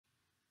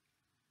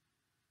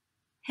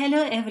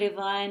Hello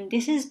everyone,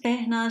 this is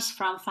Behnaz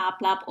from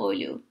FabLab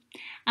Oulu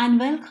and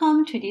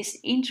welcome to this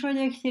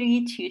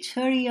introductory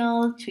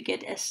tutorial to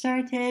get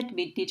started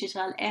with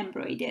digital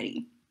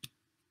embroidery.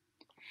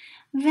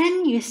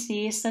 When you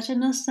see such a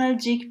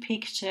nostalgic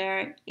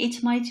picture,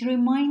 it might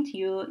remind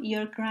you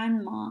your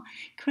grandma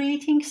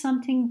creating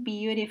something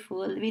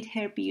beautiful with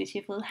her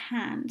beautiful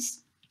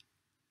hands.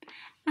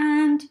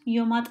 And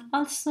you might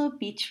also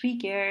be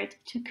triggered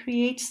to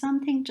create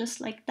something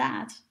just like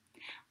that.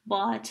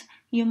 But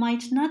you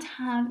might not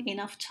have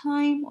enough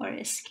time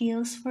or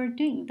skills for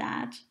doing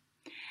that.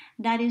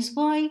 That is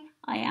why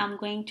I am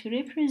going to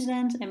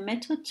represent a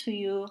method to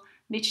you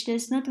which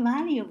does not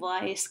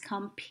value-wise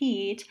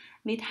compete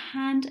with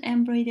hand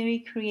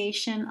embroidery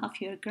creation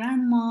of your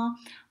grandma,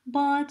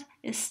 but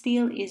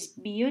still is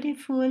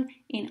beautiful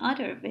in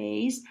other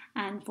ways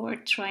and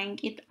worth trying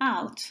it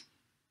out.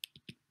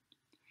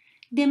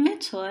 The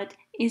method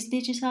is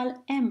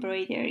digital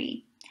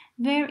embroidery,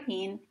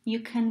 wherein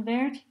you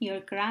convert your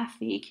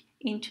graphic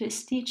into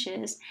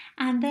stitches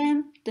and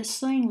then the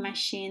sewing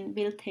machine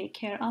will take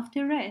care of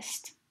the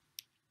rest.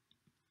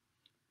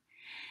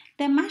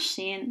 The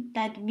machine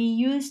that we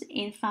use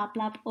in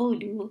FabLab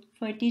Oulu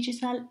for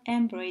digital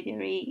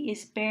embroidery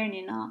is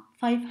Bernina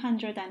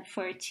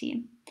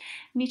 540,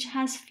 which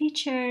has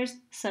features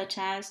such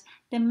as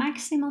the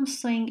maximum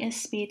sewing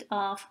speed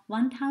of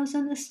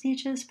 1000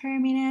 stitches per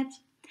minute,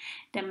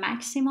 the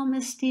maximum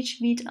stitch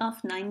width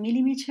of 9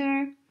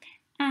 mm,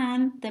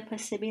 and the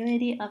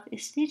possibility of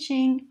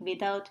stitching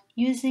without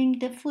using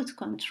the foot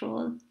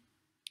control.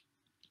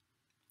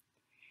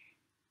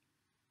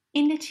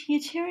 In the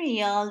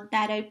tutorial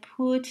that I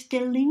put the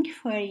link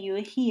for you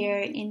here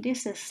in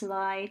this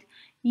slide,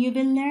 you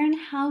will learn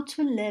how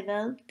to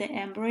level the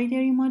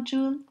embroidery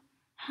module,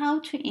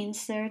 how to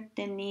insert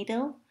the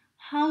needle,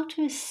 how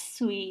to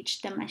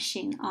switch the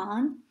machine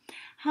on,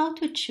 how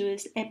to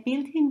choose a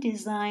built-in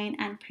design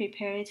and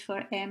prepare it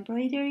for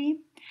embroidery,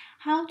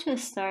 how to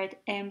start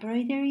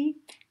embroidery,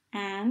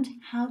 and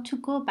how to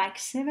go back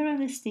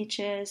several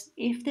stitches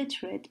if the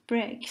thread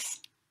breaks.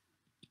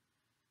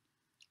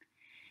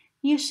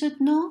 You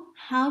should know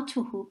how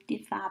to hook the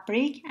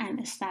fabric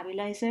and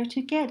stabilizer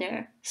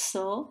together,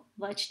 so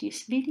watch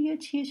this video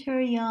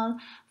tutorial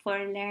for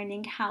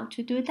learning how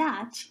to do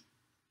that.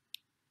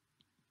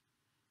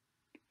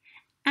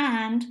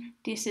 And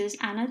this is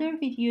another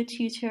video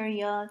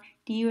tutorial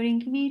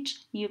during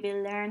which you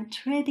will learn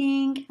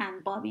threading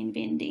and bobbin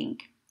winding.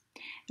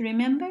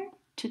 Remember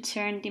to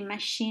turn the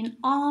machine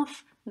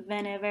off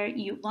whenever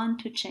you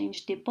want to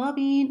change the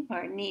bobbin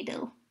or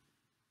needle.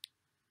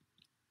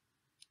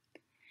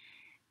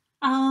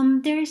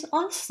 There is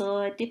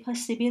also the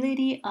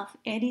possibility of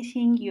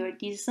editing your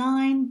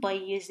design by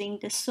using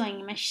the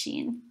sewing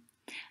machine.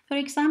 For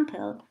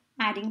example,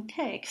 adding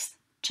text,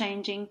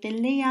 changing the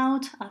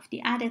layout of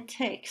the added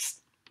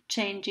text,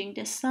 changing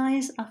the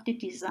size of the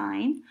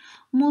design,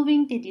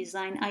 moving the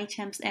design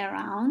items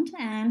around,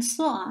 and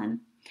so on.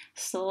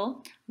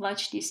 So,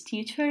 watch this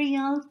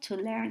tutorial to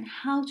learn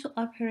how to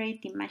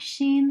operate the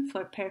machine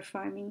for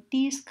performing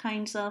these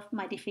kinds of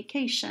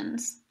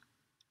modifications.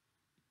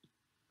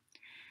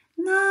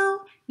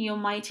 Now, you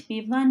might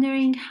be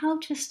wondering how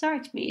to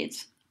start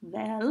with.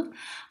 Well,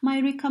 my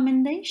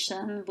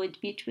recommendation would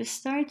be to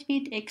start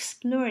with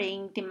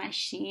exploring the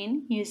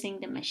machine using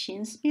the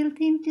machine's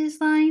built-in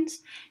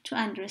designs to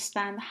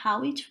understand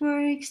how it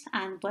works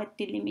and what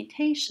the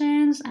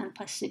limitations and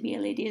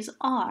possibilities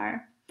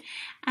are.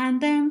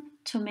 And then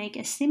to make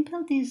a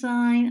simple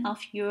design of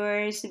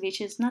yours which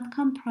is not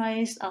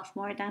comprised of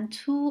more than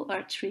 2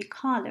 or 3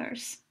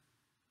 colors.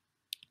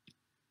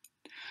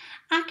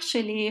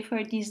 Actually,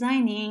 for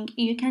designing,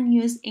 you can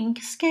use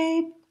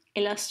Inkscape,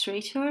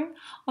 Illustrator,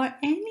 or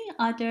any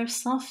other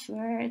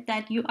software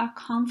that you are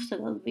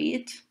comfortable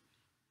with.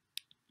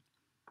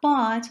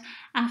 But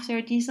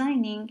after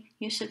designing,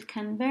 you should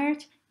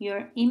convert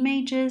your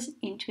images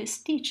into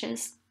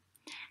stitches,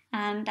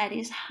 and that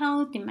is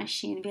how the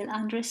machine will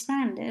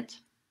understand it.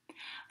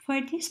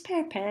 For this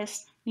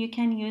purpose, you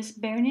can use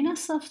Bernina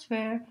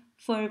software,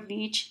 for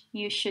which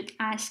you should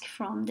ask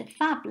from the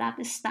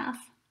FabLab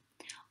staff.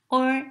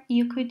 Or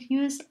you could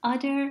use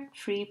other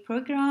free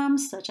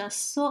programs such as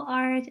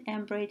SewArt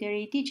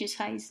Embroidery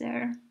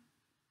Digitizer.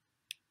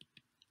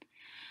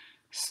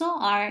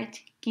 SewArt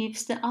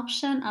gives the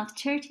option of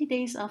 30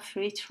 days of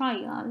free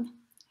trial.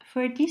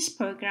 For this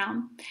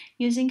program,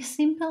 using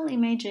simple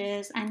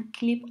images and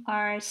clip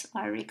arts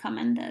are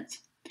recommended.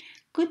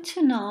 Good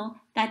to know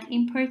that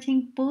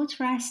importing both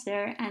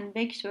raster and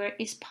vector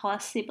is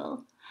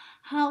possible.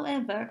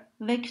 However,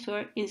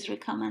 vector is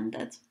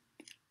recommended.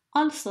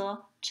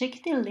 Also,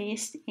 check the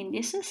list in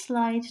this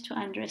slide to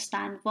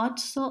understand what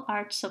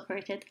SewArt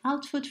supported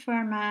output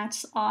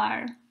formats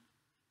are.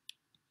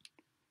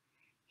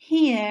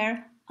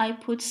 Here, I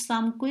put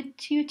some good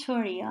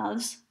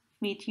tutorials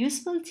with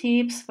useful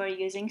tips for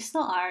using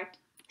SewArt,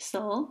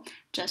 so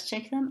just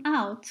check them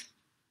out.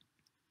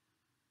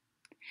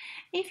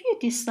 If you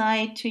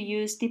decide to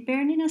use the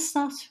Bernina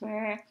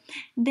software,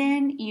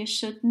 then you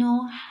should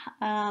know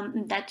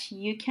that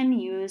you can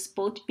use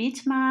both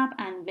bitmap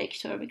and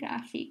vector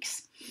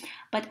graphics.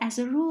 But as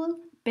a rule,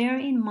 bear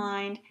in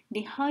mind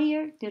the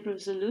higher the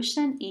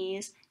resolution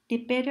is, the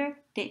better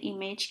the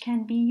image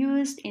can be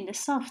used in the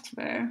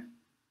software.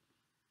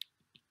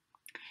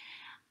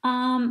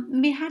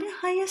 We had a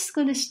high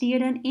school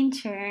student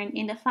intern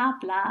in the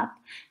Fab Lab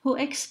who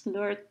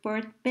explored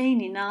both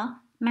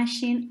Bernina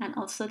machine and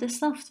also the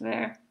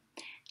software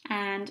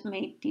and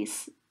made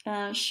this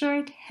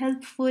short,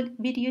 helpful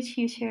video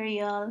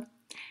tutorial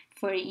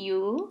for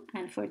you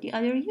and for the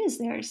other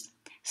users.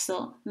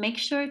 So make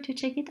sure to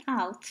check it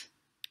out.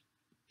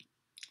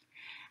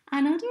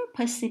 Another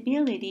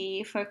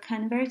possibility for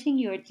converting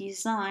your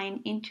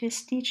design into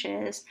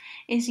stitches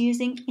is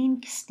using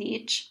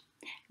InkStitch,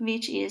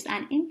 which is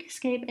an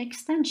Inkscape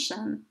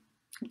extension.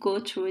 Go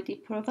through the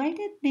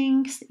provided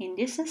links in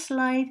this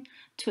slide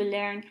to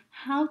learn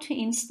how to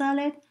install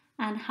it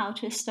and how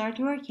to start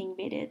working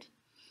with it.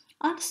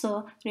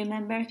 Also,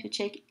 remember to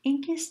check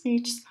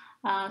InkStitch's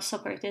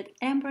supported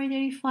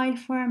embroidery file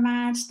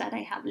formats that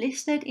I have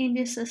listed in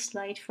this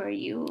slide for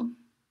you.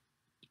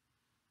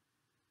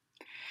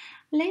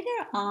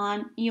 Later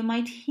on, you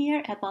might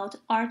hear about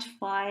art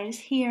files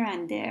here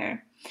and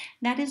there.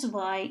 That is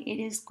why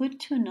it is good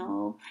to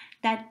know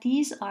that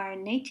these are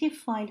native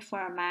file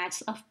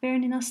formats of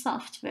Bernina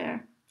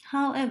software.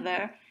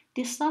 However,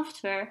 the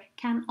software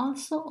can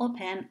also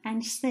open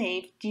and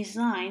save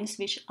designs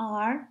which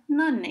are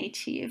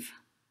non-native.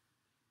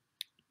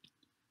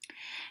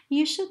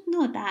 You should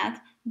know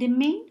that the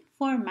main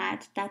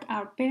format that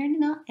our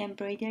Bernina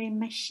embroidery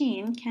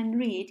machine can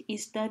read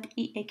is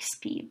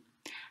 .exp.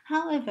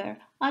 However,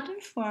 other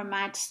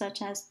formats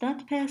such as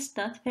 .pes,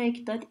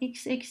 .peg,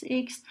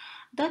 .xxx,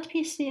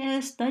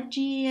 .pcs,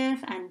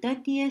 .gef, and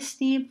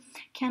 .dst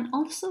can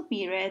also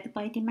be read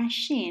by the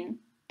machine.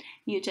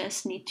 You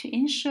just need to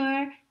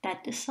ensure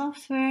that the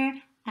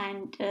software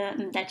and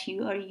that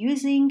you are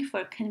using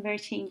for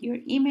converting your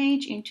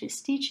image into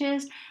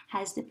stitches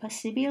has the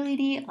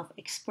possibility of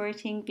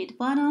exporting with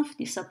one of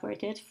the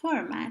supported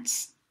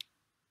formats.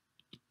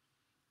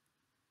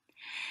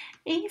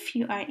 If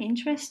you are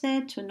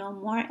interested to know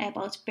more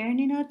about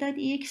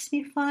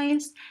Bernina.exp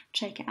files,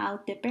 check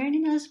out the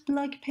Bernina's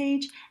blog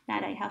page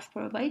that I have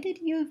provided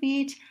you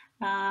with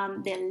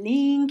the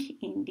link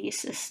in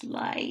this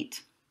slide.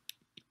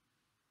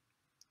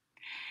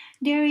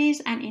 There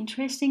is an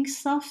interesting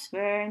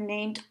software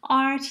named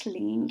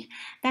ArtLink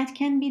that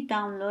can be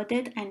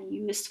downloaded and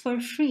used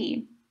for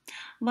free.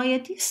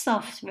 Via this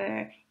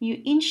software,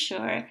 you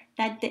ensure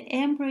that the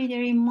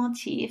embroidery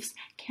motifs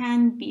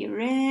can be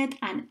read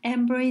and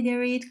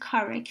embroidered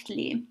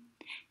correctly.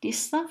 This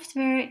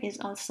software is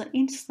also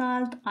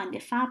installed on the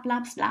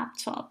FabLab's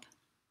laptop.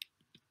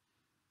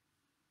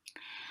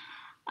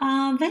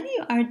 When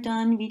you are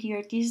done with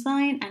your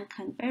design and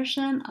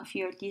conversion of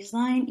your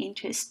design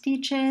into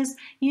stitches,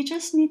 you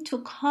just need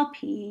to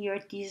copy your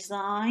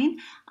design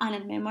on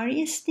a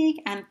memory stick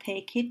and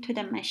take it to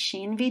the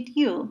machine with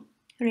you.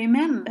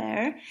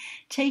 Remember,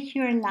 take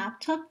your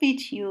laptop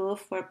with you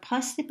for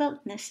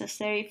possible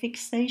necessary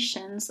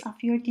fixations of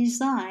your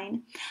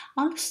design.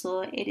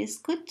 Also, it is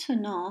good to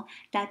know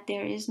that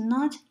there is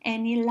not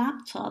any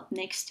laptop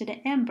next to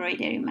the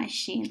embroidery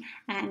machine,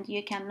 and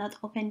you cannot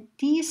open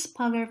this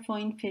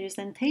PowerPoint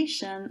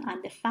presentation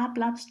on the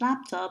FabLabs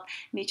laptop,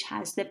 which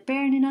has the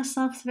Bernina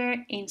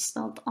software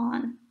installed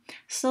on.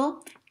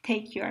 So,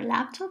 take your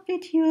laptop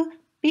with you,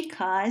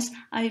 because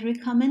I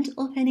recommend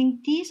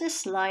opening these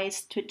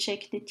slides to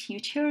check the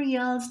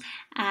tutorials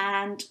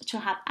and to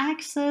have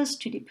access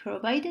to the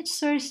provided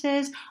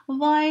sources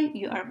while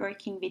you are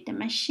working with the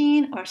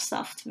machine or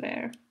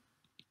software.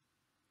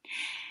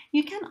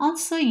 You can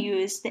also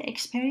use the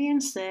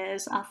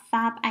experiences of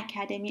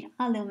FabAcademy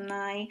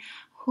alumni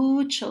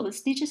who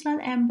chose digital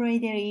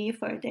embroidery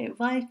for their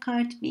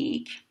wildcard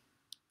week.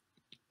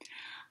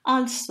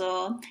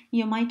 Also,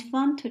 you might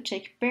want to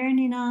check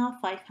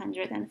Bernina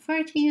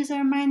 540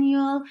 user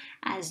manual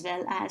as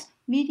well as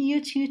video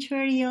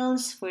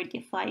tutorials for the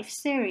 5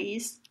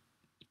 series.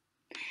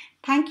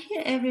 Thank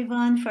you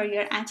everyone for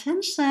your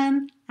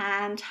attention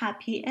and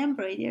happy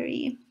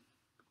embroidery!